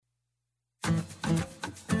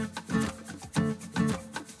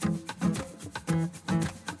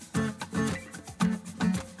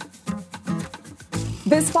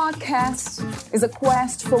This podcast is a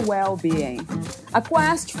quest for well-being, a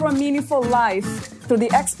quest for a meaningful life through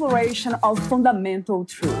the exploration of fundamental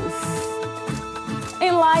truth.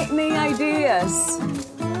 Enlightening ideas,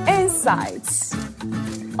 insights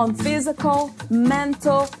on physical,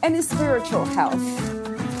 mental, and spiritual health.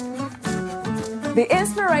 The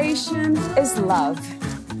inspiration is love.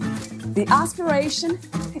 The aspiration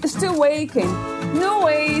is to awaken new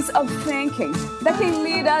ways of thinking that can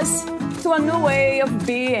lead us to a new way of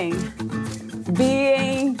being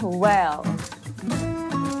well.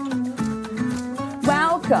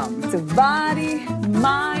 Welcome to Body,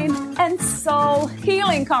 Mind, and Soul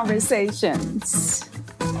Healing Conversations.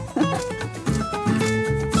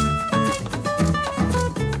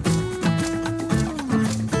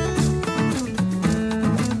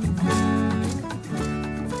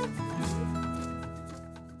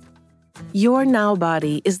 Your now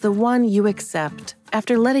body is the one you accept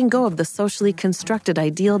after letting go of the socially constructed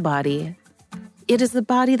ideal body. It is the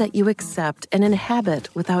body that you accept and inhabit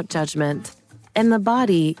without judgment, and the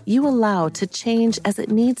body you allow to change as it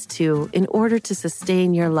needs to in order to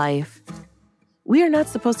sustain your life. We are not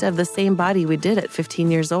supposed to have the same body we did at 15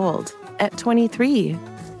 years old, at 23.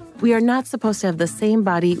 We are not supposed to have the same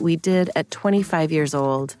body we did at 25 years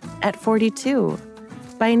old, at 42.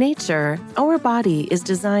 By nature, our body is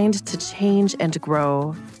designed to change and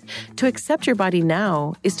grow. To accept your body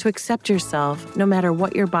now is to accept yourself no matter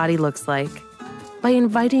what your body looks like. By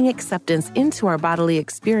inviting acceptance into our bodily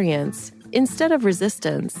experience, instead of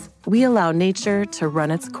resistance, we allow nature to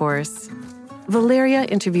run its course. Valeria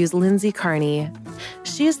interviews Lindsay Carney.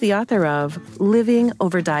 She is the author of Living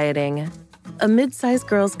Over Dieting, a mid-sized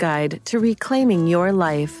girl's guide to reclaiming your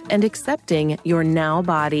life and accepting your now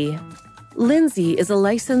body. Lindsay is a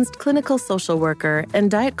licensed clinical social worker and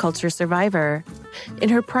diet culture survivor. In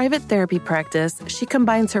her private therapy practice, she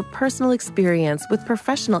combines her personal experience with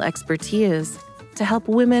professional expertise to help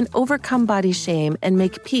women overcome body shame and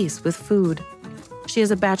make peace with food. She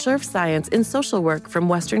has a Bachelor of Science in Social Work from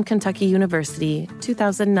Western Kentucky University,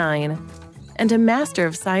 2009, and a Master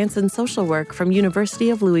of Science in Social Work from University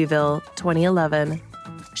of Louisville, 2011.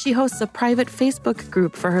 She hosts a private Facebook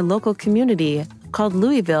group for her local community called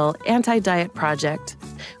Louisville Anti-Diet Project,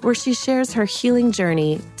 where she shares her healing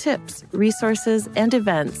journey, tips, resources, and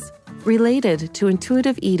events related to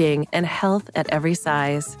intuitive eating and health at every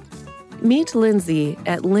size. Meet Lindsay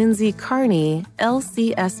at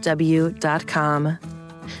lindsaycarneylcsw.com.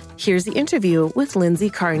 Here's the interview with Lindsay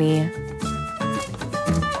Carney.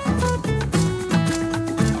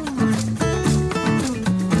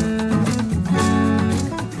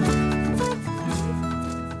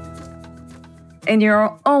 In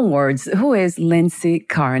your own words, who is Lindsay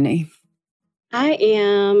Carney? I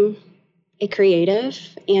am a creative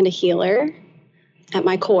and a healer. At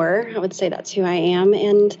my core, I would say that's who I am.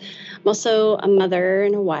 And I'm also a mother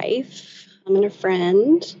and a wife. I'm a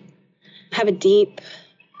friend. I have a deep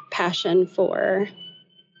passion for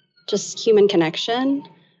just human connection,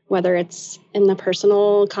 whether it's in the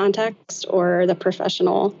personal context or the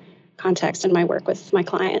professional context in my work with my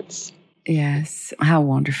clients. Yes, how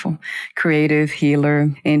wonderful. Creative,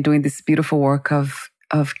 healer, and doing this beautiful work of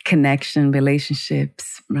connection,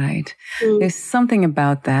 relationships, right? There's something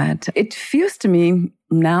about that. It feels to me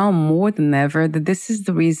now more than ever that this is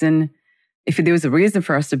the reason, if there was a reason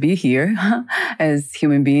for us to be here as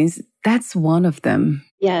human beings, that's one of them.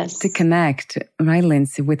 Yes. To connect, right,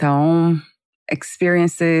 Lindsay, with our own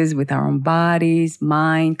experiences, with our own bodies,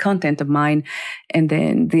 mind, content of mind, and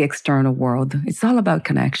then the external world. It's all about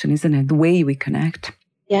connection, isn't it? The way we connect.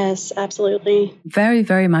 Yes, absolutely. Very,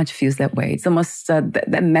 very much feels that way. It's almost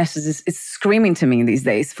that message is screaming to me these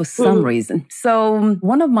days for some reason. So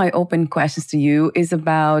one of my open questions to you is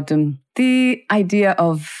about the idea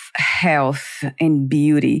of health and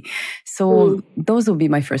beauty. So those will be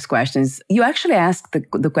my first questions. You actually asked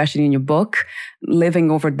the question in your book,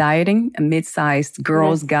 Living Over Dieting, a mid-sized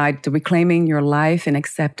girl's guide to reclaiming your life and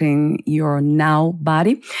accepting your now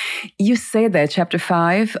body. You say that chapter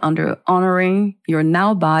 5, under honoring your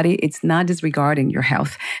now body, it's not disregarding your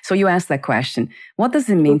health. So you asked that question, what does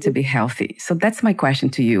it mean to be healthy? So that's my question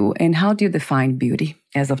to you. And how do you define beauty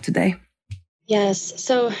as of today? Yes.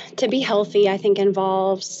 So to be healthy, I think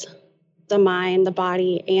involves the mind, the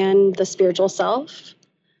body, and the spiritual self.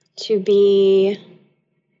 To be,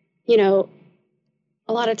 a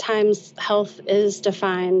lot of times health is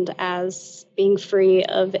defined as being free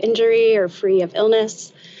of injury or free of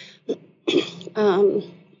illness. And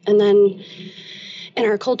then in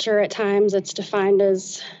our culture, at times, it's defined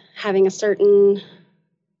as having a certain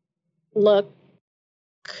look,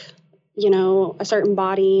 a certain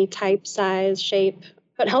body type, size, shape,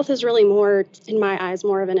 But health is really more, in my eyes,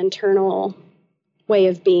 more of an internal way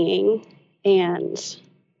of being, and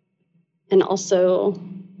also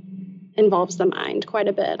involves the mind quite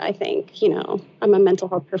a bit, I think. I'm a mental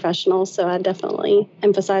health professional, so I definitely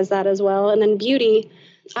emphasize that as well. And then beauty,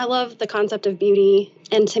 I love the concept of beauty.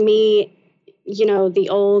 And to me, the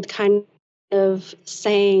old kind of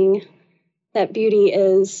saying that beauty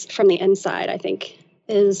is from the inside, I think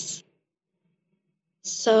is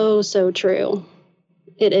so, so true.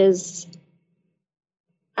 It is.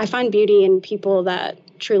 I find beauty in people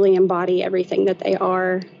that truly embody everything that they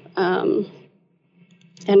are,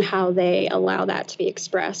 and how they allow that to be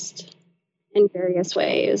expressed in various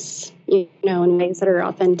ways, in ways that are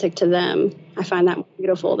authentic to them. I find that more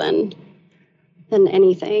beautiful than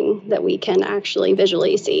anything that we can actually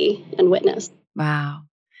visually see and witness. Wow.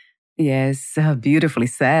 Yes, beautifully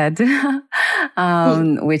said.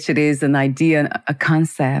 Which it is an idea, a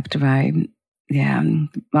concept, right? Yeah.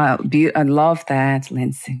 Wow. I love that,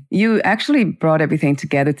 Lindsay. You actually brought everything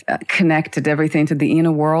together, connected everything to the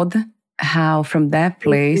inner world, how from that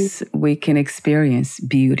place we can experience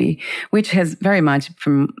beauty, which has very much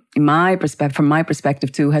from my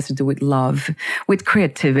perspective too, has to do with love, with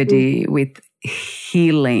creativity, with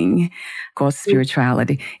healing, of course,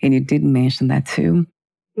 spirituality. And you did mention that too.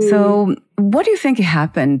 So what do you think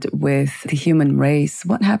happened with the human race?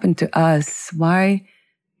 What happened to us? Why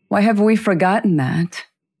have we forgotten that?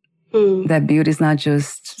 That beauty is not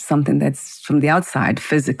just something that's from the outside,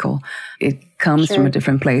 physical. It comes from a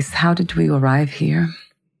different place. How did we arrive here?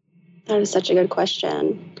 That is such a good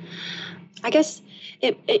question. I guess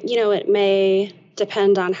it may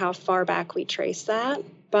depend on how far back we trace that.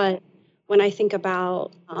 But when I think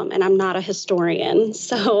about, and I'm not a historian,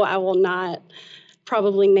 so I will not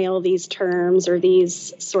probably nail these terms or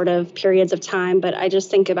these sort of periods of time, but I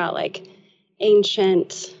just think about like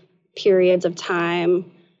ancient periods of time.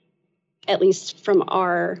 At least from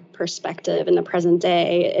our perspective in the present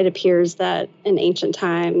day, it appears that in ancient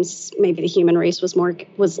times, maybe the human race was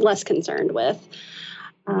less concerned with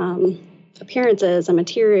appearances and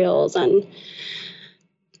materials, and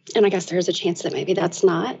I guess there's a chance that maybe that's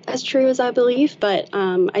not as true as I believe. But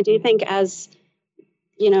I do think as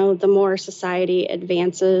the more society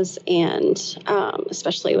advances, and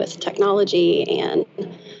especially with technology and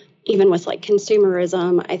even with like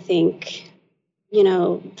consumerism, I think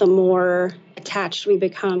the more attached we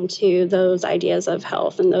become to those ideas of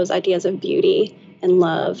health and those ideas of beauty and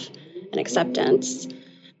love and acceptance,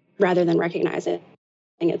 rather than recognizing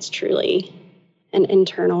it's truly an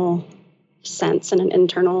internal sense and an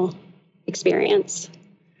internal experience.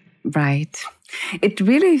 Right. It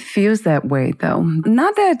really feels that way, though.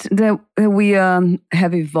 Not that we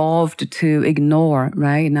have evolved to ignore,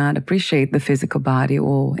 right? Not appreciate the physical body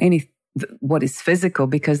or what is physical,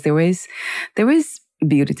 because there is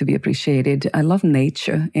beauty to be appreciated. I love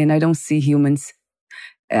nature, and I don't see humans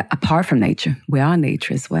apart from nature. We are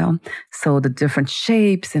nature as well. So the different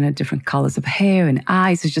shapes and the different colors of hair and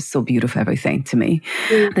eyes is just so beautiful, everything to me.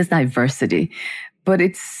 There's diversity. But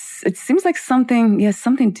it seems like something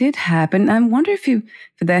did happen. I wonder if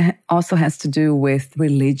that also has to do with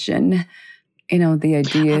religion. The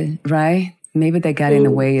idea, right? Maybe they got in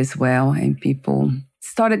the way as well, and people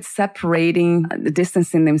started separating,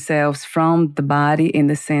 distancing themselves from the body in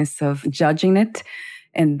the sense of judging it,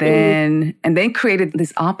 and then created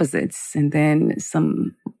these opposites. And then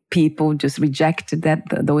some people just rejected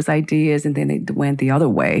those ideas, and then they went the other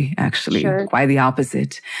way, actually, quite the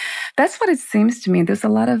opposite. That's what it seems to me. There's a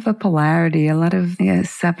lot of polarity, a lot of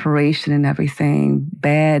separation and everything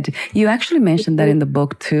bad. You actually mentioned that in the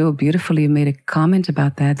book too. Beautifully, you made a comment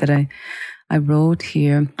about that I wrote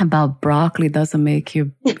here about broccoli doesn't make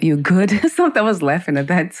you good. So I was laughing at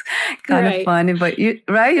that. It's kind of funny, but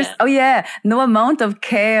no amount of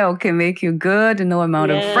kale can make you good, and no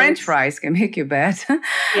amount of French fries can make you bad.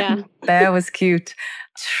 Yeah. That was cute.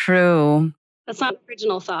 True. That's not an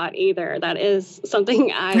original thought either. That is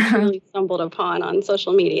something I really stumbled upon on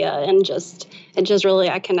social media, and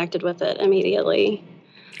I connected with it immediately.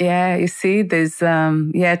 Yeah, you see, there's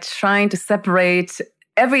trying to separate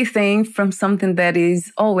everything from something that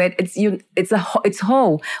is it's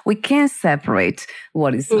whole. We can't separate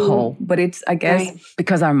what is whole, but it's, I guess,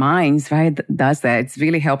 because our minds, right, does that. It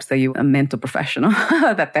really helps that you're a mental professional,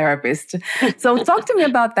 the therapist. So talk to me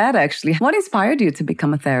about that, actually. What inspired you to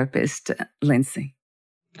become a therapist, Lindsay?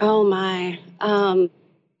 Oh my, I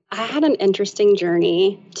had an interesting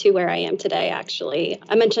journey to where I am today, actually.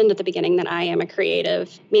 I mentioned at the beginning that I am a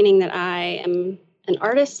creative, meaning that I am an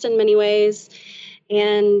artist in many ways.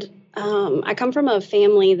 And I come from a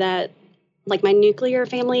family that, like my nuclear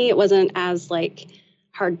family, it wasn't as like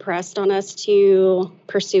hard pressed on us to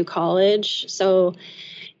pursue college. So,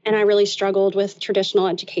 and I really struggled with traditional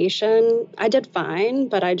education. I did fine,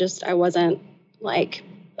 but I wasn't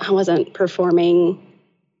performing,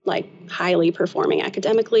 like highly performing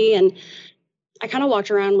academically. And I kind of walked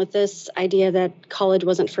around with this idea that college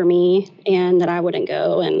wasn't for me and that I wouldn't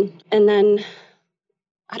go. And then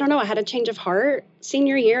I don't know, I had a change of heart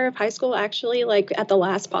senior year of high school, actually, like at the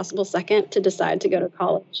last possible second to decide to go to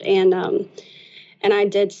college. And I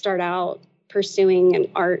did start out pursuing an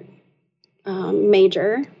art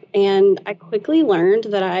major. And I quickly learned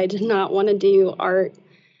that I did not want to do art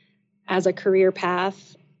as a career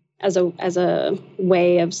path, as a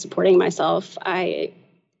way of supporting myself.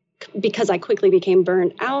 Because I quickly became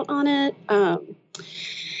burned out on it,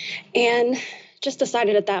 and just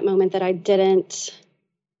decided at that moment that I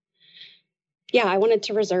wanted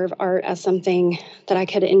to reserve art as something that I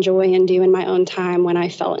could enjoy and do in my own time when I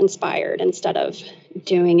felt inspired, instead of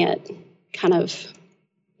doing it kind of,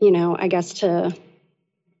 I guess, to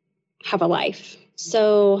have a life.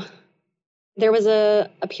 So there was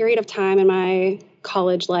a period of time in my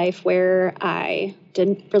college life where I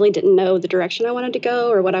didn't know the direction I wanted to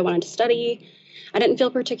go or what I wanted to study. I didn't feel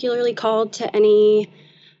particularly called to any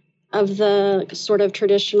of the sort of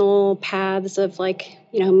traditional paths of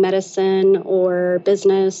medicine or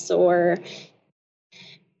business or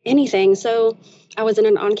anything. So I was in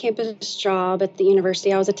an on-campus job at the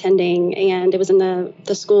university I was attending, and it was in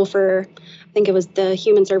the school for, I think it was the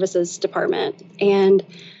Human Services Department. And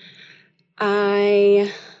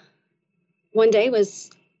one day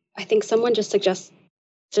I think someone just suggested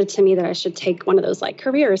to me that I should take one of those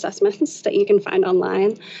career assessments that you can find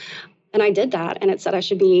online. And I did that, and it said I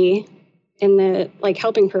should be in the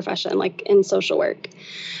helping profession, in social work.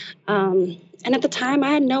 And at the time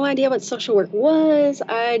I had no idea what social work was.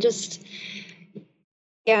 I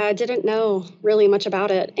didn't know really much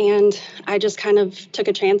about it. And I just kind of took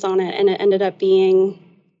a chance on it, and it ended up being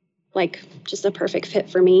just a perfect fit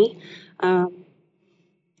for me.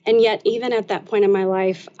 And yet, even at that point in my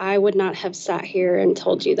life, I would not have sat here and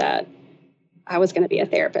told you that I was going to be a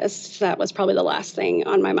therapist. That was probably the last thing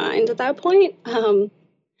on my mind at that point. And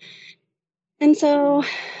so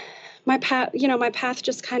my path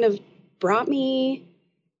just kind of brought me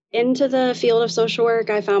into the field of social work.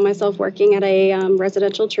 I found myself working at a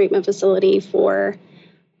residential treatment facility for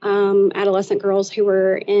adolescent girls who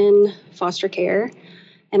were in foster care.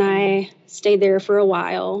 And I stayed there for a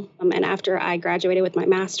while. And after I graduated with my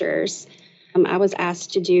master's, I was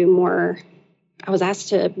asked to do more. I was asked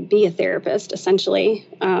to be a therapist, essentially.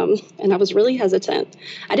 And I was really hesitant.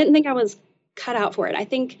 I didn't think I was cut out for it. I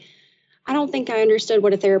don't think I understood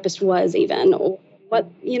what a therapist was even, or what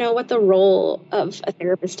the role of a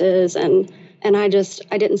therapist is. And I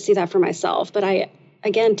didn't see that for myself. But I,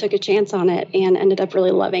 again, took a chance on it and ended up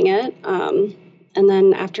really loving it. And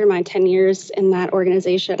then after my 10 years in that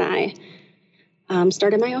organization, I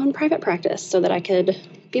started my own private practice so that I could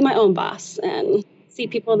be my own boss and see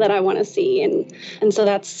people that I want to see. And so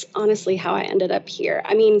that's honestly how I ended up here.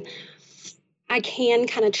 I mean, I can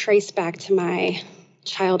kind of trace back to my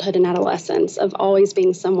childhood and adolescence of always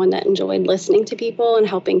being someone that enjoyed listening to people and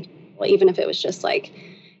helping people, even if it was just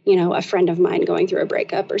a friend of mine going through a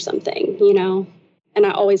breakup or something, And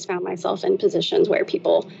I always found myself in positions where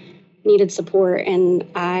people needed support, and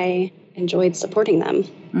I enjoyed supporting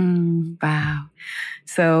them. Wow.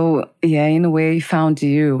 So, yeah, in a way, you found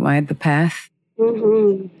you, right? The path.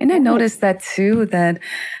 Mm-hmm. And I noticed that too, that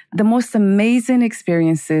the most amazing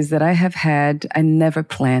experiences that I have had, I never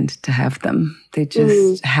planned to have them. They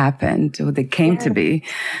just happened, or they came to be.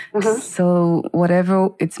 Uh-huh. So whatever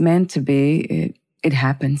it's meant to be, it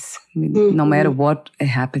happens. I mean, no matter what, it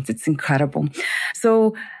happens. It's incredible.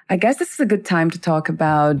 So I guess this is a good time to talk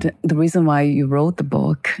about the reason why you wrote the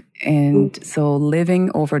book. And so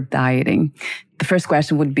living over dieting. The first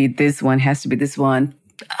question would be this one, has to be this one.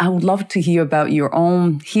 I would love to hear about your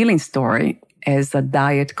own healing story as a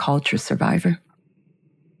diet culture survivor.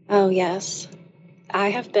 Oh, yes.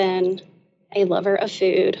 I have been a lover of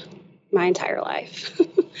food my entire life.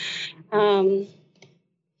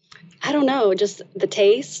 I don't know, just the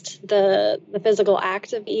taste, the physical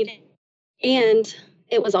act of eating. And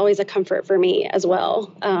it was always a comfort for me as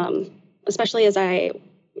well, especially as I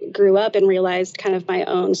grew up and realized kind of my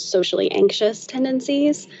own socially anxious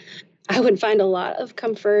tendencies. I would find a lot of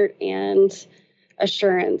comfort and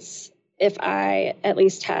assurance if I at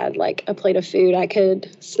least had a plate of food I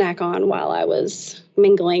could snack on while I was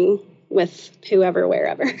mingling with whoever,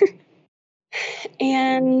 wherever.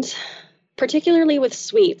 And particularly with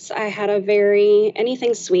sweets, I had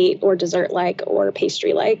anything sweet or dessert-like or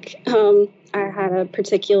pastry-like. I had a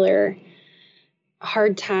particular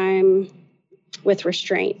hard time with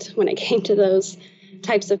restraint when it came to those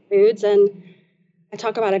types of foods. And I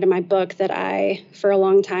talk about it in my book that I, for a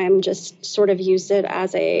long time, just sort of used it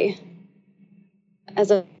as a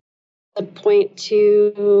point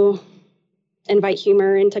to invite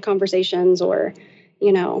humor into conversations or,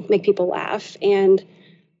 make people laugh. And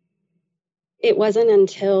it wasn't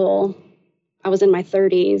until I was in my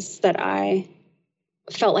 30s that I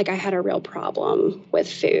felt like I had a real problem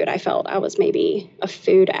with food. I felt I was maybe a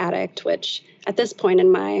food addict, which at this point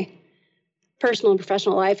in my personal and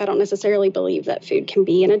professional life, I don't necessarily believe that food can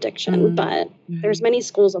be an addiction, but there's many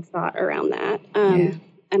schools of thought around that.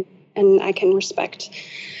 And I can respect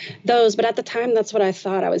those. But at the time, that's what I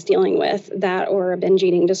thought I was dealing with, that or a binge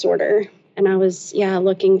eating disorder. And I was,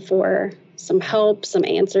 looking for some help, some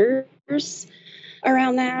answers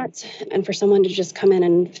around that, and for someone to just come in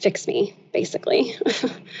and fix me, basically.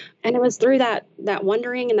 And it was through that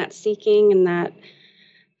wondering and that seeking and that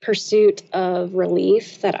pursuit of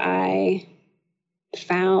relief that I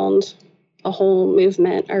found a whole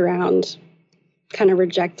movement around kind of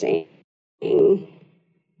rejecting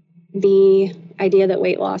the idea that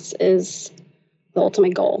weight loss is the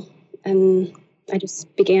ultimate goal. And I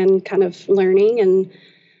just began kind of learning and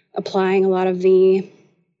applying a lot of the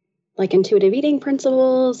intuitive eating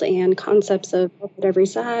principles and concepts of health at every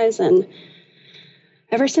size. And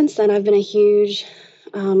ever since then, I've been a huge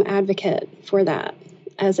advocate for that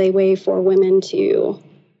as a way for women to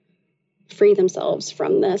free themselves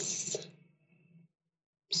from this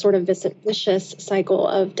sort of vicious cycle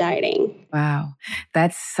of dieting. Wow.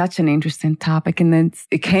 That's such an interesting topic. And then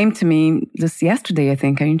it came to me just yesterday, I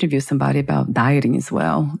think I interviewed somebody about dieting as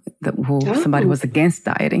well, somebody was against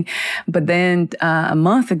dieting. But then a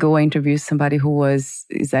month ago, I interviewed somebody who is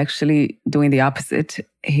actually doing the opposite.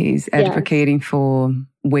 He's advocating for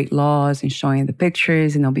weight loss and showing the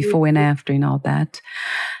pictures, before and after and all that.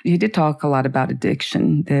 He did talk a lot about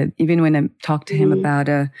addiction, that even when I talked to him about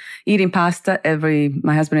eating pasta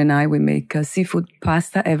my husband and I, we make seafood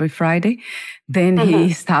pasta every Friday. Then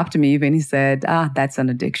he stopped me even. He said, that's an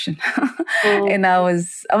addiction. And I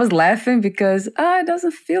was laughing because it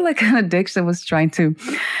doesn't feel like an addiction. I was trying to,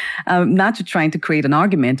 trying to create an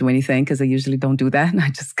argument or anything, because I usually don't do that. And I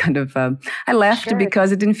just kind of, I laughed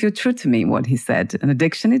because it didn't feel true to me, what he said. An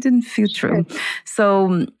addiction, it didn't feel true.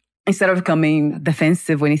 So instead of becoming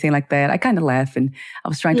defensive or anything like that, I kind of laughed, and I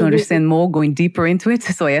was trying to understand more, going deeper into it.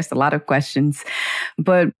 So I asked a lot of questions.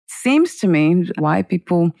 But it seems to me why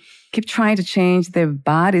people keep trying to change their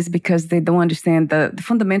bodies, because they don't understand the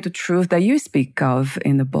fundamental truth that you speak of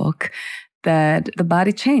in the book, that the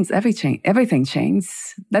body changes, everything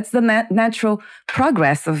changes. That's the natural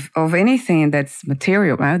progress of anything that's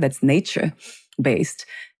material, right? That's nature-based.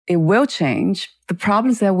 It will change. The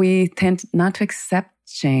problem is that we tend not to accept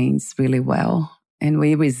change really well. And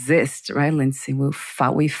we resist, right, Lindsay?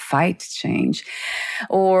 We fight change.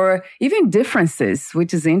 Or even differences,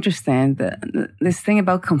 which is interesting. This thing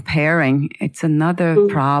about comparing, it's another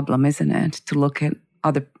problem, isn't it? To look at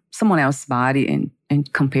someone else's body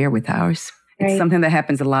and compare with ours. Right. It's something that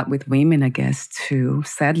happens a lot with women, I guess, too.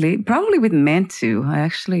 Sadly, probably with men too. I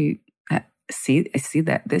actually see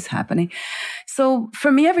that this happening. So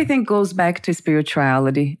for me, everything goes back to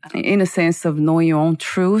spirituality, in a sense of knowing your own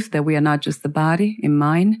truth, that we are not just the body and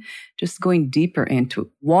mind, just going deeper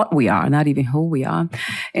into what we are, not even who we are.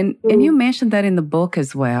 And you mentioned that in the book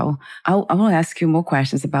as well. I want to ask you more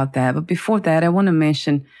questions about that. But before that, I want to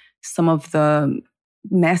mention some of the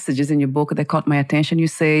messages in your book that caught my attention. You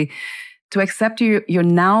say, to accept your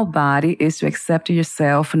now body is to accept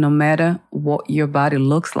yourself no matter what your body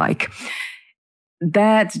looks like.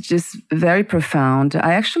 That's just very profound.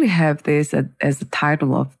 I actually have this as the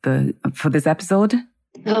title for this episode.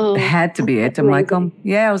 Oh, it had to be it. I'm like,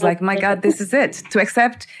 I was like, my God, this is it. To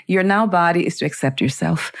accept your now body is to accept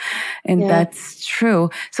yourself. And that's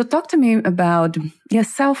true. So talk to me about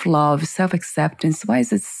self-love, self-acceptance. Why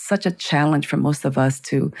is it such a challenge for most of us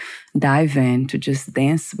to dive in, to just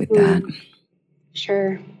dance with that?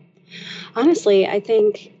 Sure. Honestly, I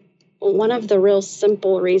think one of the real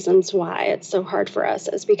simple reasons why it's so hard for us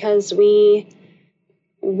is because we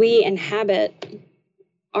inhabit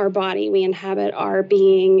our body, we inhabit our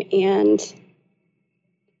being, and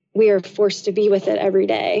we are forced to be with it every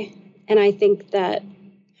day. And I think that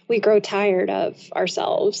we grow tired of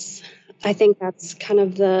ourselves. I think that's kind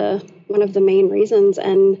of one of the main reasons.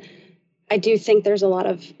 And I do think there's a lot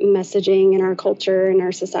of messaging in our culture and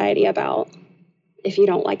our society about, if you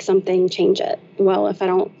don't like something, change it. Well, if I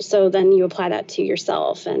don't, so then you apply that to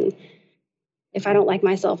yourself. And if I don't like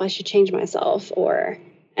myself, I should change myself.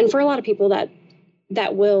 And for a lot of people that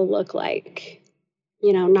will look like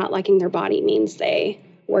not liking their body means they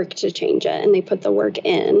work to change it and they put the work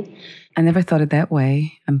in. I never thought it that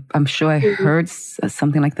way. I'm sure I heard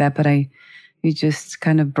something like that, but you just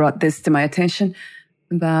kind of brought this to my attention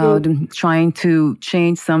about trying to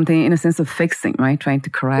change something in a sense of fixing, right? Trying to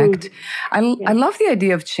correct. I love the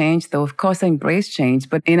idea of change, though. Of course, I embrace change,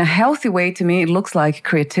 but in a healthy way, to me, it looks like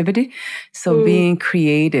creativity. So being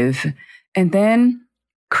creative, and then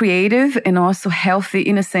creative and also healthy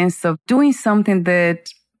in a sense of doing something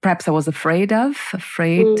that perhaps I was afraid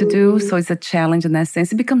to do. So it's a challenge in that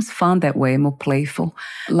sense. It becomes fun that way, more playful.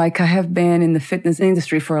 Like I have been in the fitness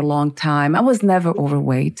industry for a long time. I was never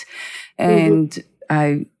overweight. And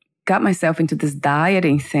I got myself into this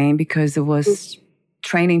dieting thing because it was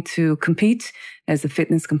training to compete as a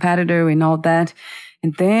fitness competitor and all that.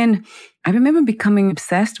 And then I remember becoming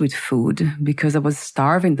obsessed with food because I was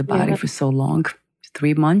starving the body for so long,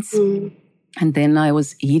 3 months. And then I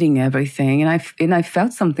was eating everything, and I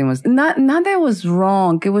felt something was not that it was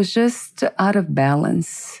wrong. It was just out of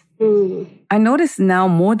balance. I notice now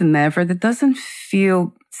more than ever that doesn't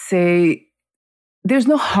feel, say, there's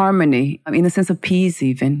no harmony in the sense of peace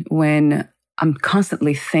even when I'm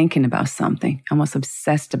constantly thinking about something. I'm almost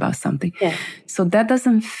obsessed about something. Yeah. So that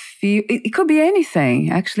doesn't feel, it could be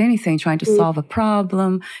anything, actually anything, trying to solve a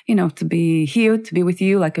problem, to be here, to be with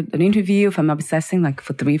you, like an interview, if I'm obsessing like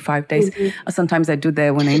for 3-5 days. Sometimes I do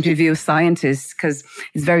that when I interview scientists because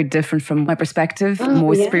it's very different from my perspective,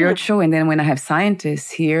 more spiritual. And then when I have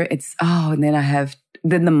scientists here, it's, and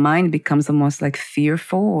then the mind becomes almost like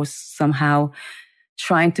fearful or somehow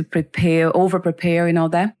trying to over-prepare and all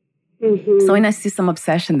that. So when I see some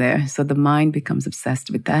obsession there, so the mind becomes obsessed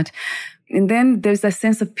with that. And then there's that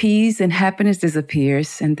sense of peace and happiness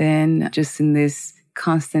disappears. And then just in this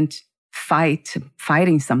constant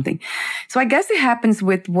fighting something. So I guess it happens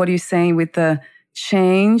with what you're saying with the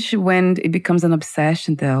change when it becomes an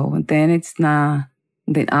obsession though. And then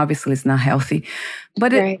then obviously it's not healthy.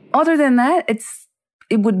 But other than that,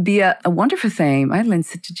 it would be a wonderful thing, right,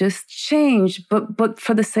 Lindsay, to just change, but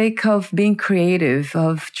for the sake of being creative,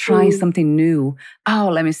 of trying something new.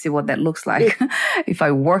 Let me see what that looks like. If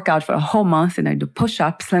I work out for a whole month and I do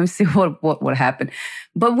push-ups, let me see what happened.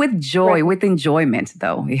 But with joy, with enjoyment,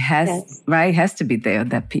 though, it has, it has to be there,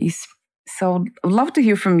 that piece. So I'd love to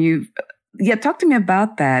hear from you. Yeah, talk to me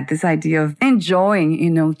about that, this idea of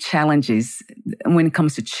enjoying, challenges when it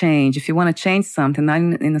comes to change. If you want to change something, not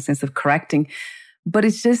in the sense of correcting, but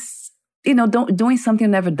it's just, doing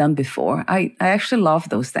something never done before. I actually love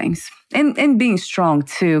those things. And being strong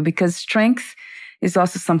too, because strength is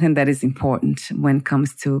also something that is important when it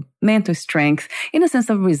comes to mental strength, in a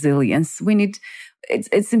sense of resilience.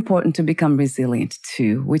 It's important to become resilient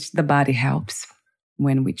too, which the body helps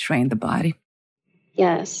when we train the body.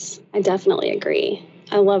 Yes, I definitely agree.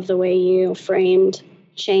 I love the way you framed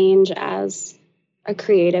change as a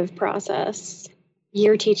creative process.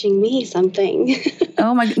 You're teaching me something.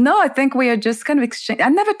 Oh my, no, I think we are just kind of exchanging. I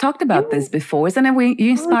never talked about this before. Isn't it?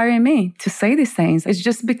 You're inspiring me to say these things. It's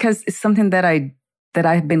just because it's something that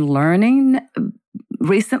I've been learning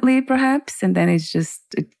recently, perhaps. And then it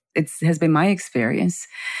has been my experience.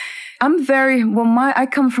 I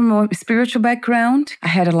come from a spiritual background. I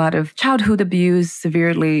had a lot of childhood abuse,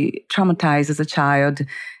 severely traumatized as a child,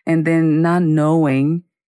 and then not knowing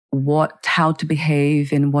how to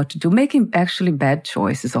behave and what to do, making actually bad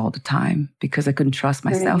choices all the time because I couldn't trust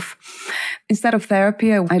myself. Instead of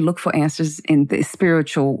therapy, I look for answers in the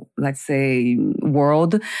spiritual, let's say,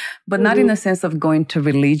 world, but not in the sense of going to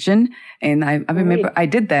religion. And I remember I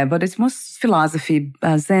did that, but it's most philosophy,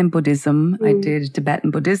 Zen Buddhism. I did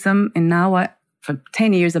Tibetan Buddhism. And now for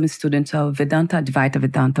 10 years, I'm a student of Vedanta, Advaita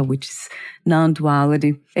Vedanta, which is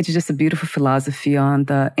non-duality. It's just a beautiful philosophy on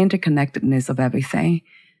the interconnectedness of everything.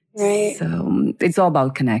 Right. So it's all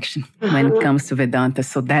about connection when it comes to Vedanta.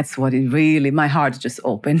 So that's what my heart just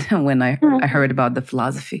opened when I heard about the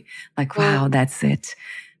philosophy. Like, wow, that's it.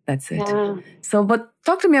 That's it. Yeah. So, but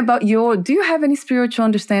talk to me about do you have any spiritual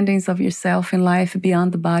understandings of yourself in life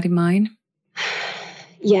beyond the body mind?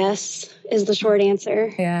 Yes, is the short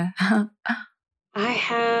answer. Yeah. I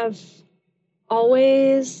have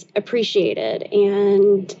always appreciated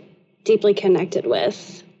and deeply connected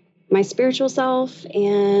with my spiritual self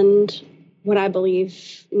and what I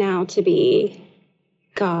believe now to be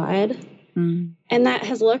God. And that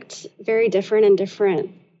has looked very different in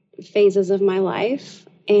different phases of my life.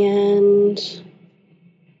 And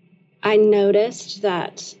I noticed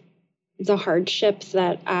that the hardship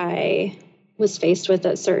that I was faced with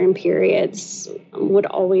at certain periods would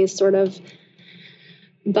always sort of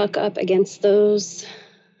buck up against those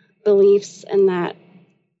beliefs and that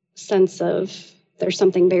sense of there's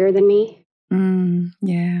something bigger than me.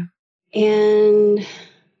 Yeah. And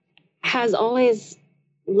has always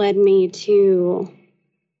led me to,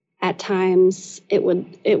 at times, it would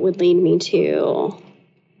lead me to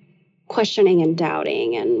questioning and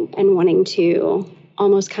doubting and wanting to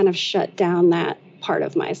almost kind of shut down that part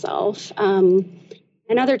of myself.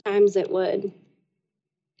 And other times it would,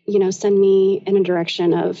 send me in a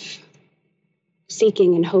direction of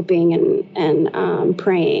seeking and hoping and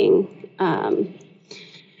praying.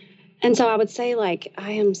 And so I would say, like,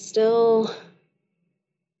 I am still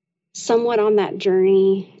somewhat on that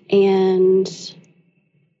journey and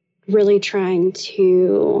really trying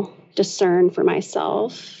to discern for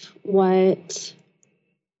myself what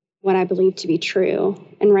I believe to be true.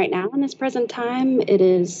 And right now, in this present time, it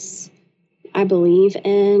is, I believe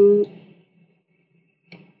in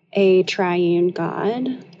a triune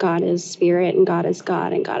God. God is spirit, and God is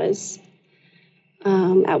God, and God is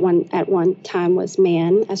at one time was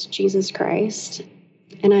man as Jesus Christ.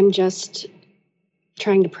 And I'm just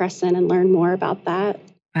trying to press in and learn more about that.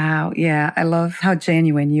 Wow. Yeah. I love how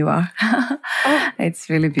genuine you are. It's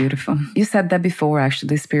really beautiful. You said that before, actually,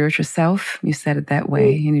 the spiritual self. You said it that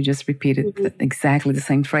way, and you just repeated exactly the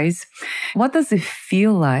same phrase. What does it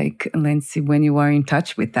feel like, Lindsay, when you are in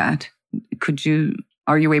touch with that?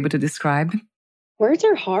 Are you able to describe? Words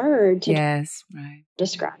are hard to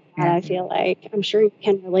describe that, I feel like. I'm sure you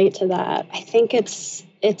can relate to that. I think it's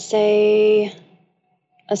a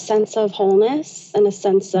sense of wholeness and a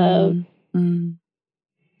sense of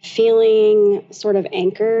feeling sort of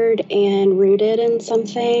anchored and rooted in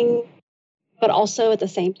something, but also at the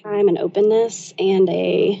same time an openness and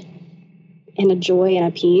a joy and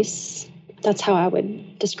a peace. That's how I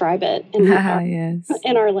would describe it in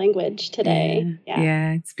our language today.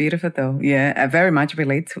 Yeah, it's beautiful though. Yeah, I very much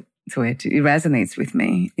relate to it. It resonates with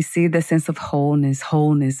me. You see the sense of wholeness,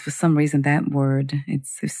 for some reason, that word,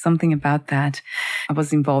 it's something about that. I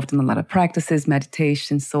was involved in a lot of practices,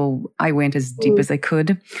 meditation. So I went as deep as I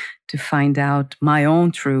could to find out my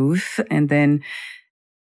own truth. And then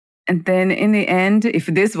in the end, if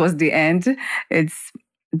this was the end, it's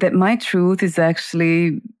that my truth is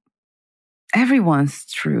actually everyone's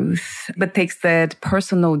truth, but takes that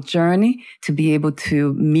personal journey to be able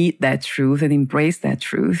to meet that truth and embrace that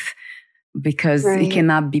truth, because it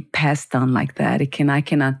cannot be passed on like that. I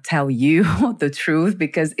cannot tell you the truth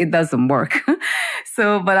because it doesn't work.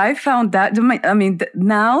 But I found that,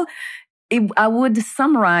 now I would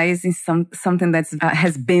summarize in something that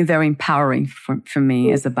has been very empowering for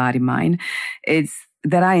me as a body mind. It's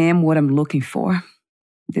that I am what I'm looking for.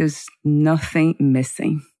 There's nothing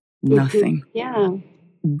missing. Nothing. Yeah.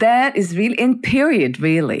 That is really, in period,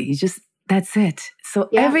 really. That's it. So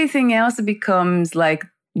everything else becomes like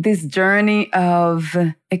this journey of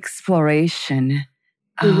exploration,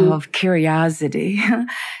 of curiosity.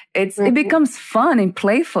 It becomes fun and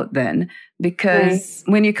playful then, because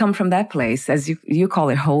when you come from that place, as you call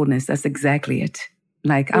it wholeness, that's exactly it.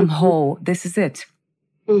 Like, I'm whole. This is it.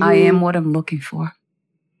 I am what I'm looking for.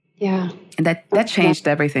 Yeah. And that changed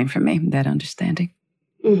everything for me, that understanding.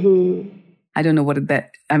 I don't know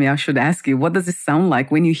I should ask you, what does it sound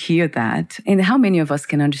like when you hear that? And how many of us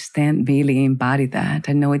can understand, really embody that?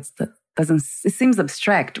 I know it seems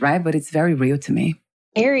abstract, right? But it's very real to me.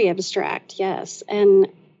 Very abstract, yes. And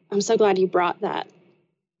I'm so glad you brought that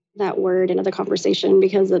word into the conversation,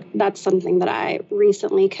 because that's something that I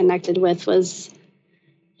recently connected with, was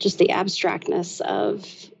just the abstractness of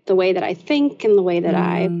the way that I think and the way that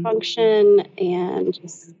I function, and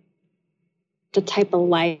just the type of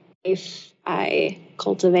life I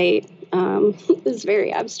cultivate is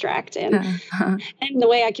very abstract, and the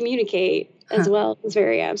way I communicate as well is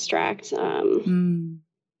very abstract.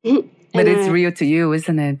 But it's real to you,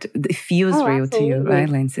 isn't it? It feels real absolutely. to you, right,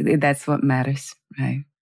 Lindsay? That's what matters, right?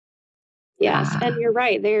 Yes, and you're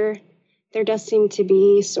right. There does seem to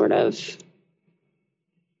be sort of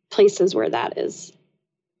places where that is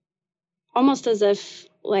almost as if,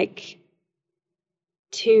 like,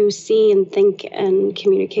 to see and think and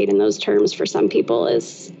communicate in those terms for some people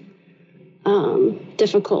is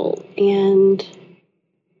difficult. And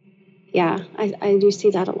I do see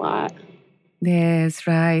that a lot. Yes,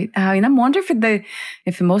 right. And I'm wondering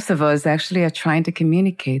if most of us actually are trying to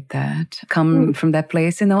communicate that, come from that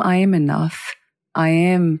place, I am enough. I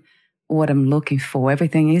am what I'm looking for.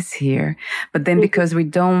 Everything is here. But then because we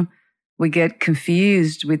get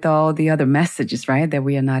confused with all the other messages, right? That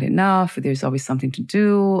we are not enough. There's always something to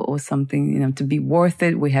do, or something, to be worth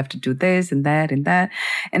it. We have to do this and that and that.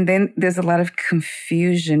 And then there's a lot of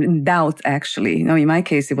confusion and doubt, actually. In my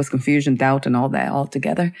case, it was confusion, doubt, and all that all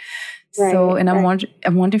together. Right, so, and I'm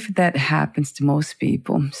wondering if that happens to most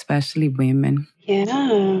people, especially women.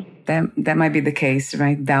 Yeah. That might be the case,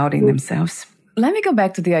 right? Doubting themselves. Let me go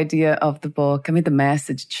back to the idea of the book. I mean, the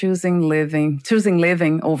message, choosing living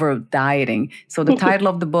over dieting. So the title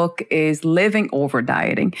of the book is Living Over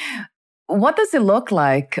Dieting. What does it look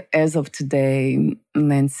like as of today,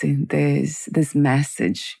 Lindsay, this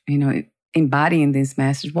message, embodying this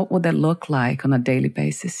message? What would that look like on a daily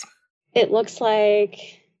basis? It looks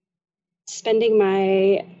like spending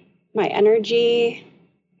my energy,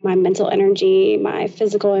 my mental energy, my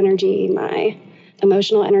physical energy, my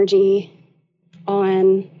emotional energy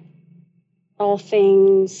on all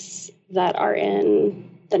things that are in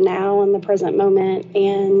the now and the present moment,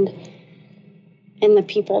 and in the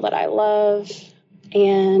people that I love,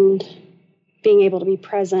 and being able to be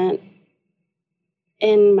present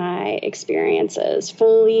in my experiences,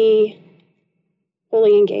 fully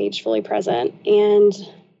engaged, fully present, and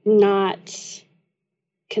not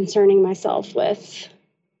concerning myself with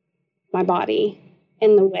my body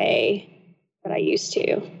in the way that I used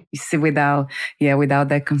to. You see, without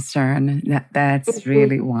that concern, that's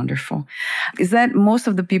really wonderful. Is that most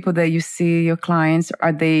of the people that you see, your clients,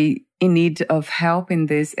 are they in need of help in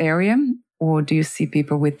this area? Or do you see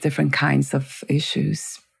people with different kinds of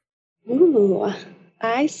issues? Ooh,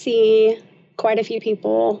 I see quite a few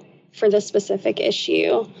people for this specific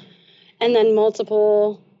issue. And then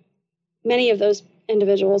many of those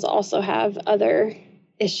individuals also have other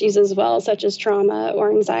issues as well, such as trauma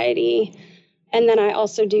or anxiety. And then I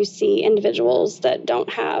also do see individuals that don't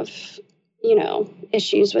have,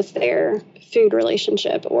 issues with their food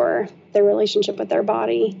relationship or their relationship with their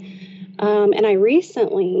body. And I'm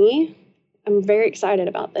very excited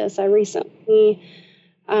about this. I recently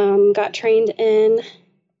got trained in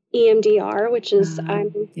EMDR, which is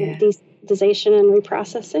desensitization and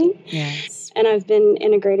reprocessing. Yes. And I've been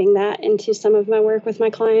integrating that into some of my work with my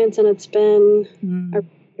clients, and it's been a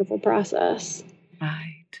beautiful process.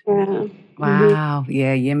 Right. Yeah. Wow. Mm-hmm.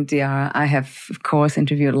 Yeah, EMDR. I have, of course,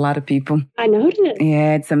 interviewed a lot of people. I noticed.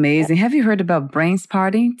 Yeah, it's amazing. Have you heard about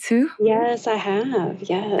BrainSparting too? Yes, I have.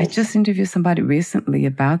 Yes. I just interviewed somebody recently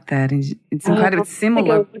about that. And it's incredible. It's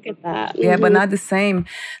similar. Look at that. Yeah, but not the same.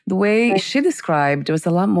 The way she described, it was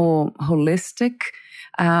a lot more holistic,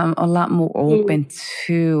 a lot more open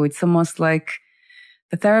too. It's almost like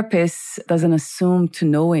the therapist doesn't assume to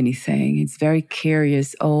know anything. It's very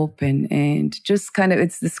curious, open, and just kind of,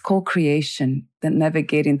 it's this co-creation, that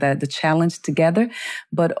navigating the challenge together,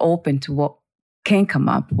 but open to what can come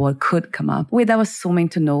up, what could come up, without assuming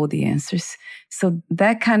to know the answers. So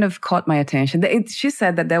that kind of caught my attention. She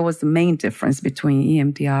said that was the main difference between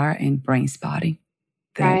EMDR and BrainSparting.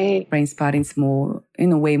 Right. BrainSparting is more,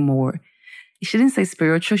 in a way, more. She didn't say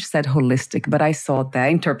spiritual, she said holistic, but I saw that, I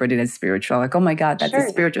interpreted it as spiritual. Like, oh my God, that's a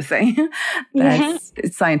spiritual thing.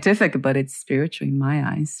 It's scientific, but it's spiritual in my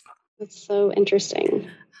eyes. That's so interesting.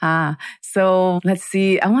 So let's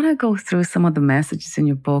see. I want to go through some of the messages in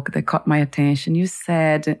your book that caught my attention. You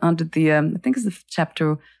said under the, I think it's the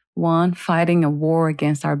chapter 1, fighting a war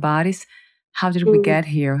against our bodies. How did we get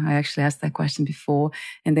here? I actually asked that question before.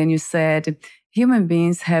 And then you said, human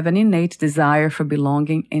beings have an innate desire for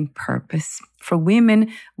belonging and purpose. For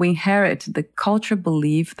women, we inherit the cultural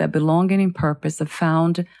belief that belonging and purpose are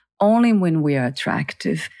found only when we are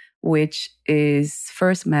attractive, which is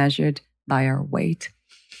first measured by our weight.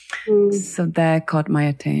 So that caught my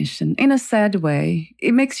attention. In a sad way,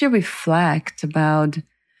 it makes you reflect about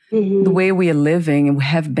the way we are living and we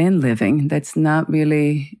have been living. It's not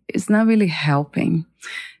really helping.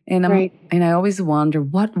 And I always wonder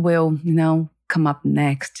what will, come up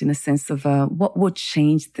next in a sense of what would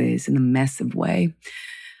change this in a massive way.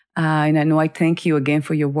 And I know I thank you again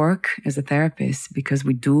for your work as a therapist, because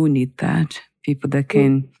we do need that. People that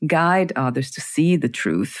can guide others to see the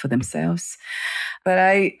truth for themselves. But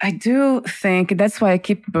I do think that's why I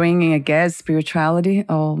keep bringing, spirituality.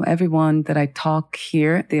 Everyone that I talk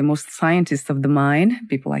here, they're most scientists of the mind,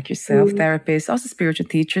 people like yourself, therapists, also spiritual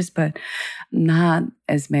teachers, but not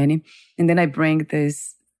as many. And then I bring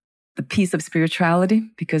the piece of spirituality,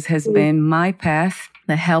 because it has been my path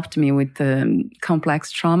that helped me with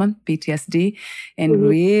complex trauma, PTSD, and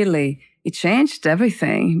really it changed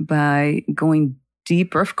everything by going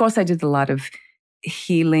deeper. Of course, I did a lot of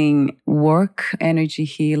healing work, energy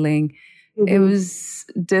healing. It was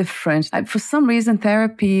different. For some reason,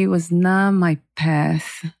 therapy was not my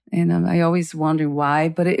path. And I always wonder why,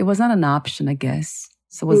 but it was not an option, I guess.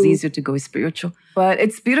 So it was easier to go spiritual. But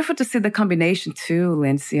it's beautiful to see the combination too,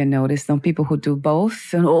 Lindsay. I noticed some people who do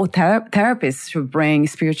both, and therapists who bring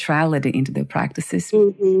spirituality into their practices.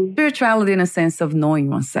 Spirituality in a sense of knowing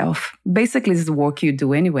oneself. Basically, it's the work you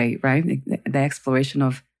do anyway, right? The exploration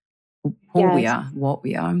of who we are, what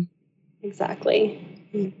we are.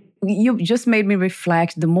 Exactly. You just made me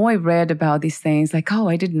reflect. The more I read about these things, like, oh,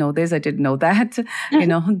 I didn't know this, I didn't know that,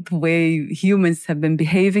 the way humans have been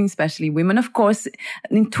behaving, especially women. Of course,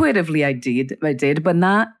 intuitively I did, but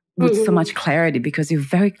not with so much clarity, because you're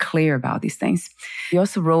very clear about these things. You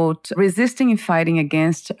also wrote, resisting and fighting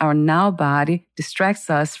against our now body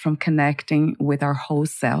distracts us from connecting with our whole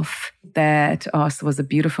self. That also was a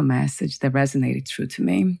beautiful message that resonated true to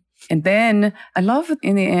me. And then I love it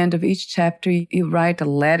in the end of each chapter, you write a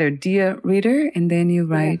letter, dear reader, and then you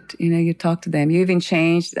write, you talk to them. You even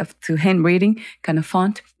changed to handwriting kind of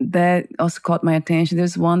font. That also caught my attention.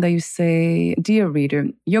 There's one that you say, dear reader,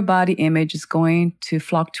 your body image is going to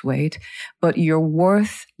fluctuate, but your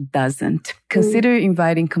worth doesn't. Consider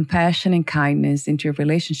inviting compassion and kindness into your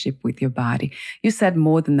relationship with your body. You said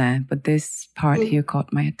more than that, but this part here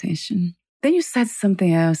caught my attention. Then you said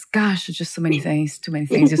something else. Gosh, just so many things, too many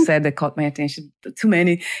things you said that caught my attention. Too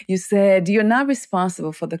many. You said you're not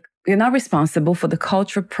responsible for the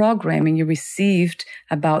cultural programming you received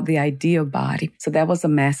about the ideal body. So that was a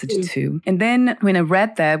message too. And then when I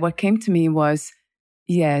read that, what came to me was,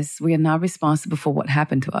 yes, we are not responsible for what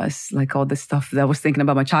happened to us, like all the stuff that I was thinking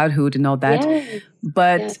about my childhood and all that. Yes.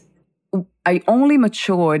 But I only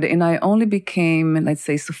matured and I only became, let's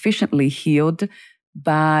say, sufficiently healed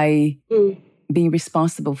by being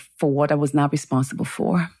responsible for what I was not responsible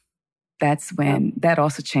for. That's when that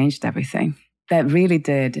also changed everything. That really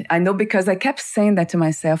did. I know, because I kept saying that to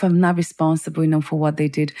myself, I'm not responsible, for what they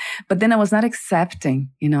did. But then I was not accepting,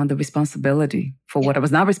 the responsibility for what I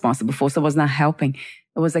was not responsible for. So I was not helping.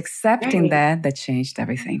 I was accepting that changed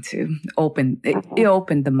everything too. It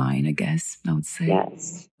opened the mind, I guess, I would say.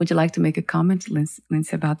 Yes. Would you like to make a comment, Lindsay,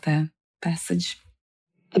 about that passage?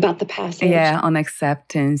 About the passage? Yeah, on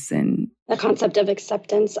acceptance and the concept of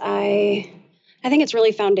acceptance. I think it's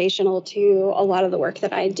really foundational to a lot of the work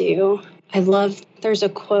that I do. There's a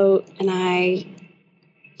quote, and I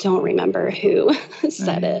don't remember who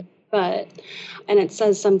said it, and it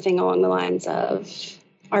says something along the lines of,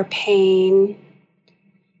 our pain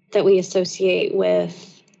that we associate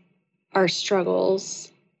with our struggles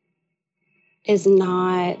is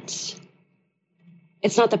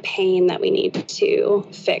it's not the pain that we need to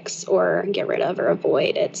fix or get rid of or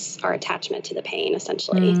avoid. It's our attachment to the pain,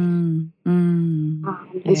 essentially.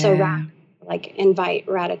 So invite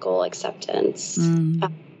radical acceptance.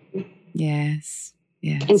 Yes.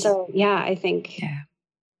 And so, I think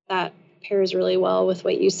that pairs really well with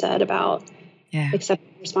what you said about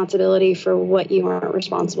accepting responsibility for what you aren't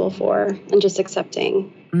responsible for, and just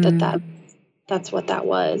accepting that's what that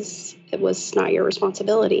was. It was not your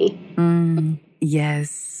responsibility.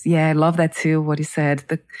 Yes. Yeah, I love that too, what he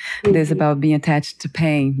said. There's about being attached to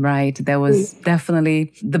pain, right? That was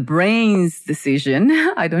definitely the brain's decision.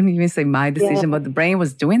 I don't even say my decision, but the brain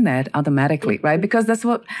was doing that automatically, right? Because that's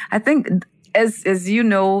what I think, as you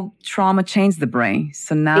know, trauma changed the brain.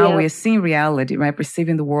 So now we're seeing reality, right?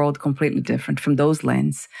 Perceiving the world completely different from those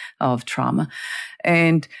lens of trauma.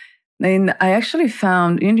 And then I actually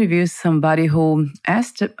interviewed somebody who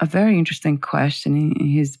asked a very interesting question in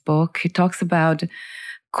his book. He talks about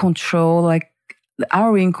control, like,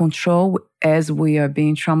 are we in control as we are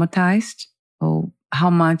being traumatized? Or how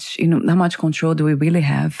much control do we really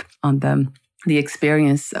have on the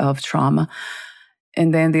experience of trauma?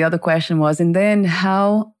 And then the other question was, and then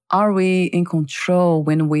how are we in control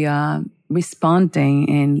when we are responding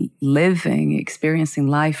and living, experiencing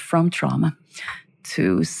life from trauma?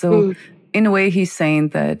 Too. So in a way, he's saying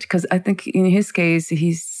that, because I think in his case,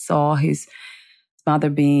 he saw his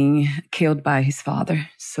mother being killed by his father.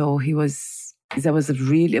 So it was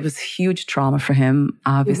huge trauma for him,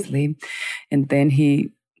 obviously. And then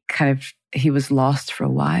he was lost for a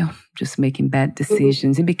while, just making bad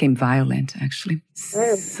decisions. He became violent, actually.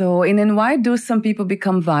 So, and then why do some people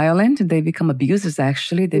become violent? They become abusers,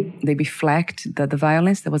 actually. They reflect the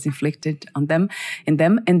violence that was inflicted on them. And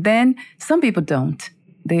then some people don't.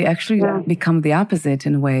 They actually become the opposite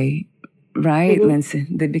in a way, right, Lindsay?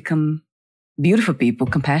 They become beautiful people,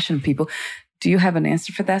 compassionate people. Do you have an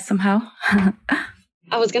answer for that somehow?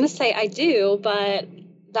 I was going to say I do, but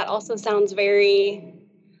that also sounds very,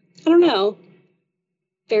 I don't know,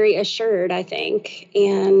 very assured, I think.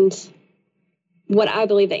 And what I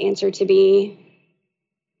believe the answer to be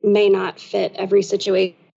may not fit every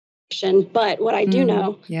situation. But what I do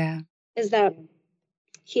know is that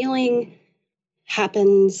healing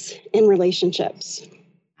happens in relationships.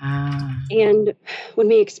 And when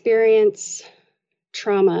we experience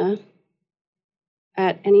trauma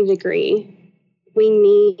at any degree, we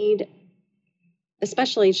need,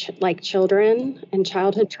 especially like children and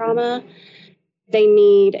childhood trauma, they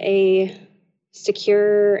need a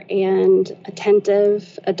secure and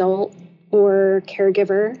attentive adult or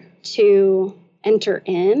caregiver to enter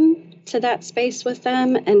in to that space with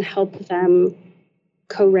them and help them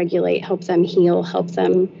co-regulate, help them heal, help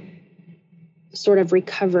them sort of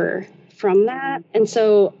recover from that. And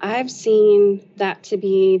so I've seen that to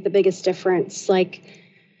be the biggest difference. Like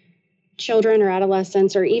children or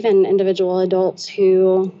adolescents or even individual adults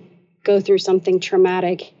who go through something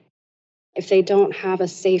traumatic, if they don't have a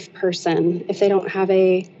safe person, if they don't have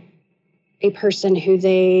a person who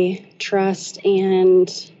they trust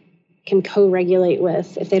and can co-regulate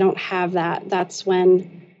with, if they don't have that, that's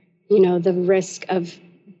when, the risk of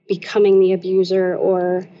becoming the abuser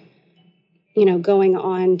or, going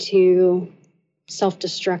on to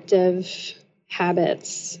self-destructive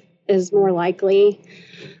habits is more likely.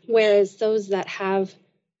 Whereas those that have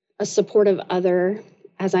a supportive other,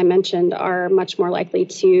 as I mentioned, are much more likely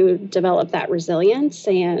to develop that resilience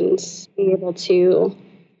and be able to,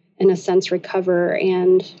 in a sense, recover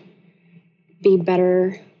and be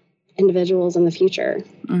better individuals in the future.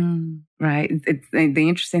 Right. It's the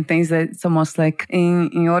interesting thing is that it's almost like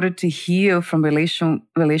in order to heal from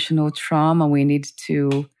relational trauma, we need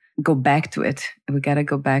to go back to it. We got to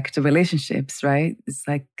go back to relationships, right? It's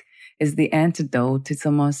like, it's the antidote. It's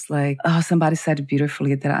almost like, somebody said it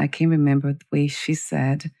beautifully that I can't remember the way she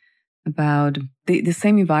said about the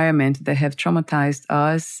same environment that have traumatized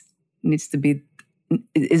us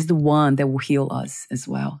is the one that will heal us as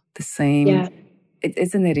well. The same. Yeah.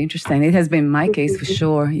 Isn't it interesting? It has been my case for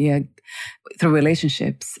sure. Yeah. Through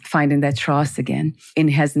relationships, finding that trust again. And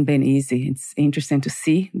it hasn't been easy. It's interesting to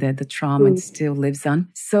see that the trauma still lives on.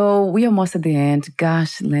 So we're almost at the end.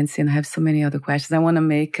 Gosh, Lindsay, and I have so many other questions. I want to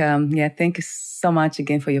make, thank you so much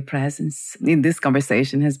again for your presence in this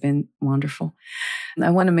conversation. It has been wonderful. And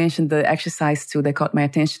I want to mention the exercise too that caught my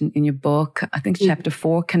attention in your book. I think chapter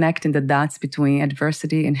 4, connecting the dots between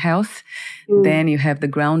adversity and health. Then you have the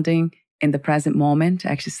grounding in the present moment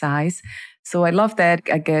exercise. So I love that.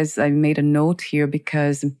 I guess I made a note here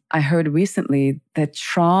because I heard recently that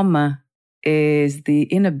trauma is the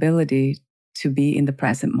inability to be in the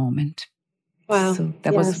present moment. Wow. So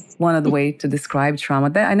that was one of the ways to describe trauma.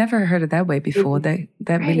 That I never heard it that way before. That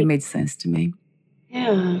really made sense to me.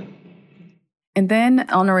 Yeah. And then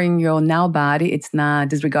honoring your now body, it's not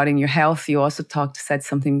disregarding your health. You also said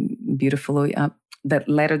something beautiful. That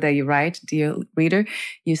letter that you write, dear reader,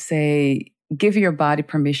 you say, give your body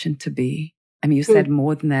permission to be. I mean, you said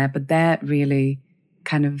more than that, but that really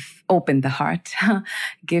kind of opened the heart.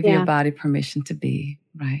 Give your body permission to be,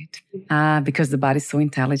 right? Because the body's so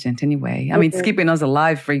intelligent anyway. I mean, it's keeping us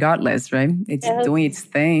alive regardless, right? It's doing its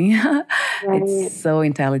thing. It's so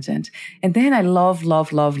intelligent. And then I love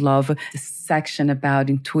the section about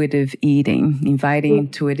intuitive eating, inviting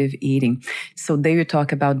intuitive eating. So there you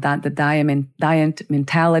talk about that, the diet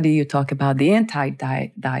mentality, you talk about the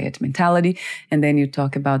anti-diet mentality, and then you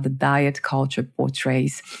talk about the diet culture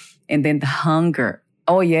portrays. And then the hunger.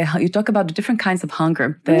 Oh, yeah. You talk about the different kinds of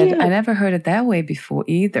hunger that I never heard it that way before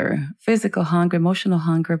either. Physical hunger, emotional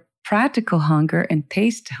hunger, practical hunger, and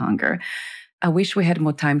taste hunger. I wish we had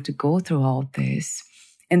more time to go through all this.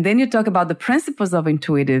 And then you talk about the principles of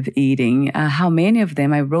intuitive eating. How many of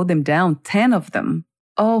them? I wrote them down, 10 of them.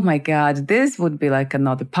 Oh my God, this would be like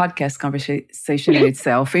another podcast conversation in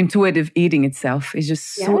itself. Intuitive eating itself is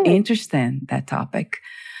just so interesting, that topic.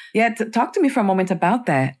 Yeah, talk to me for a moment about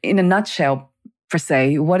that. In a nutshell, per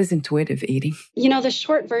se, what is intuitive eating? The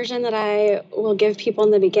short version that I will give people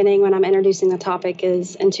in the beginning when I'm introducing the topic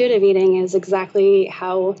is intuitive eating is exactly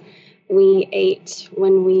how we ate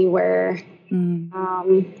when we were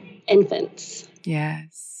infants.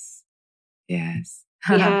 Yes. We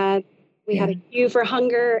had a cue for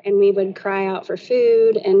hunger, and we would cry out for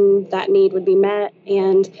food, and that need would be met,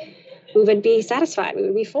 and we would be satisfied. We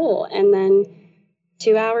would be full, and then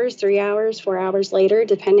 2 hours, 3 hours, 4 hours later,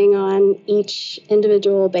 depending on each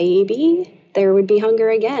individual baby, there would be hunger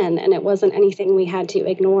again. And it wasn't anything we had to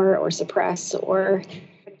ignore or suppress or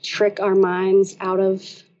trick our minds out of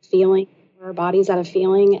feeling, or our bodies out of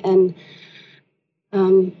feeling. And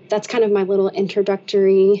that's kind of my little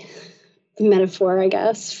introductory metaphor, I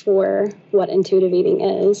guess, for what intuitive eating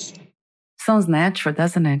is. Sounds natural,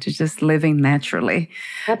 doesn't it? It's just living naturally.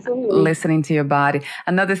 Absolutely. Listening to your body.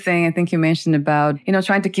 Another thing I think you mentioned about,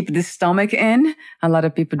 trying to keep the stomach in. A lot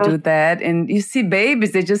of people do that. And you see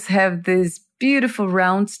babies, they just have this beautiful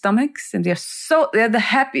round stomachs, and they're the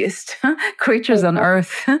happiest creatures on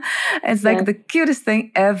earth. It's like the cutest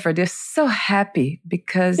thing ever. They're so happy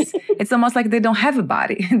because it's almost like they don't have a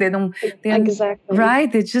body. They're exactly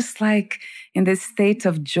right. They're just like in this state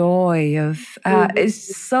of joy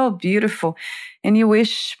it's so beautiful. And you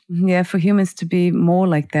wish, for humans to be more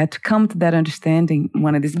like that, to come to that understanding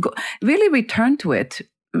one of these, really return to it.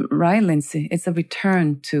 Right, Lindsay? It's a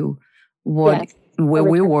return to where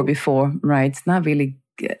we were before, right? It's not really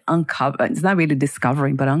it's not really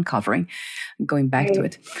discovering, but uncovering, going back to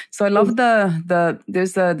it. So I love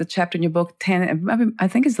there's the chapter in your book 10, I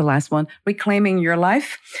think it's the last one, Reclaiming Your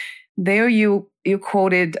Life. There you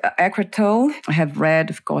quoted Eckhart Tolle. I have read,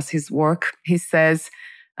 of course, his work. He says,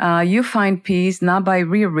 you find peace not by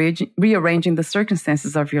rearranging the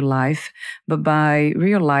circumstances of your life, but by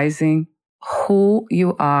realizing who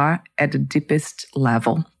you are at the deepest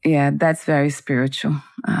level. Yeah, that's very spiritual.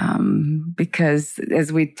 Because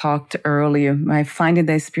as we talked earlier, right, finding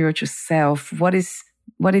that spiritual self, what is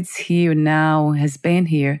here now, has been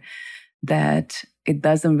here, that it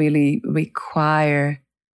doesn't really require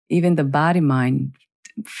even the body-mind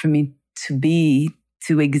for me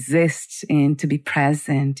to exist and to be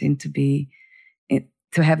present and to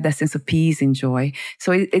have that sense of peace and joy.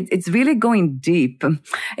 So it's really going deep. And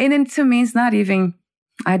then to me, it's not even,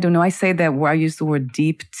 I don't know, I say that where I use the word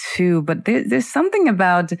deep too, but there's something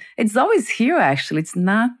about, it's always here actually. It's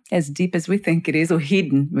not as deep as we think it is, or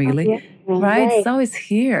hidden really, right? It's always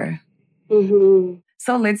here. Mm-hmm.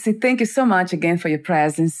 So Lindsay, thank you so much again for your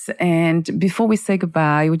presence. And before we say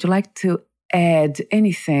goodbye, would you like to add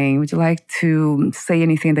anything? Would you like to say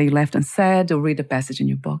anything that you left unsaid, or read a passage in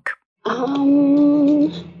your book? I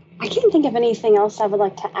can't think of anything else I would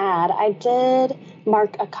like to add. I did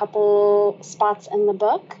mark a couple spots in the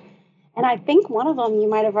book, and I think one of them you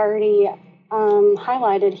might have already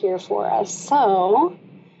highlighted here for us. So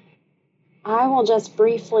I will just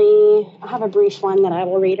I have a brief one that I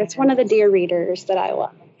will read. It's one of the Dear Readers that I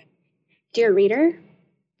love. Dear Reader,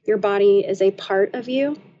 your body is a part of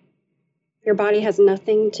you. Your body has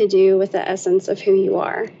nothing to do with the essence of who you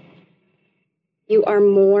are. You are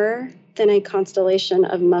more than a constellation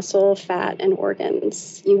of muscle, fat, and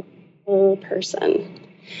organs. You are a whole person.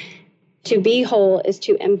 To be whole is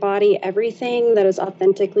to embody everything that is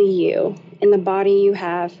authentically you in the body you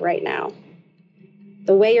have right now.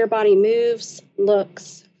 The way your body moves,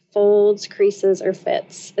 looks, folds, creases, or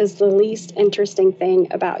fits is the least interesting thing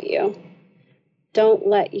about you. Don't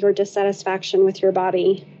let your dissatisfaction with your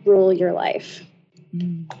body rule your life.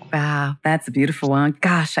 Wow, that's a beautiful one.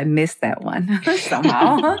 Gosh, I missed that one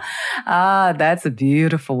somehow. That's a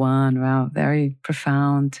beautiful one. Wow, very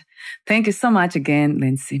profound. Thank you so much again,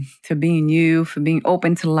 Lindsay, for being you, for being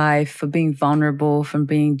open to life, for being vulnerable, for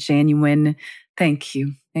being genuine. Thank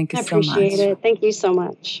you. Thank you so much. I appreciate it. Thank you so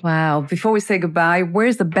much. Wow. Before we say goodbye,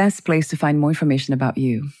 where's the best place to find more information about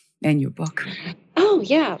you and your book? Oh,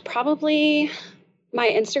 yeah, probably... My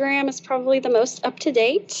Instagram is probably the most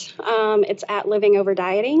up-to-date. It's at Living Over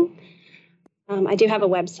Dieting. I do have a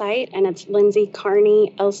website, and it's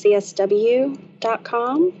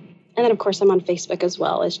lindsaycarneylcsw.com. And then, of course, I'm on Facebook as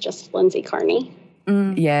well. It's just Lindsay Carney.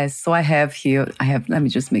 Yes. So let me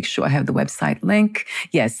just make sure I have the website link.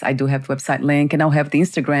 Yes, I do have the website link, and I'll have the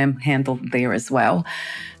Instagram handle there as well.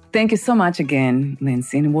 Thank you so much again,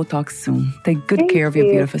 Lindsay, and we'll talk soon. Take good care of your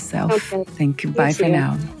beautiful self. Okay. Thank you. Bye for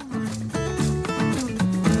now.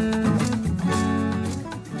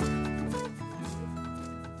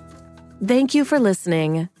 Thank you for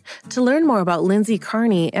listening. To learn more about Lindsay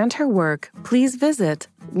Carney and her work, please visit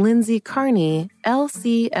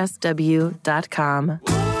lindsaycarneylcsw.com.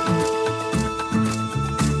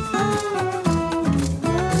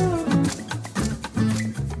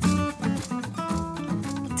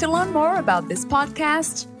 To learn more about this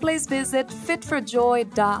podcast, please visit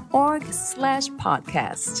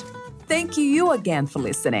fitforjoy.org/podcast. Thank you again for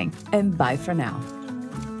listening, and bye for now.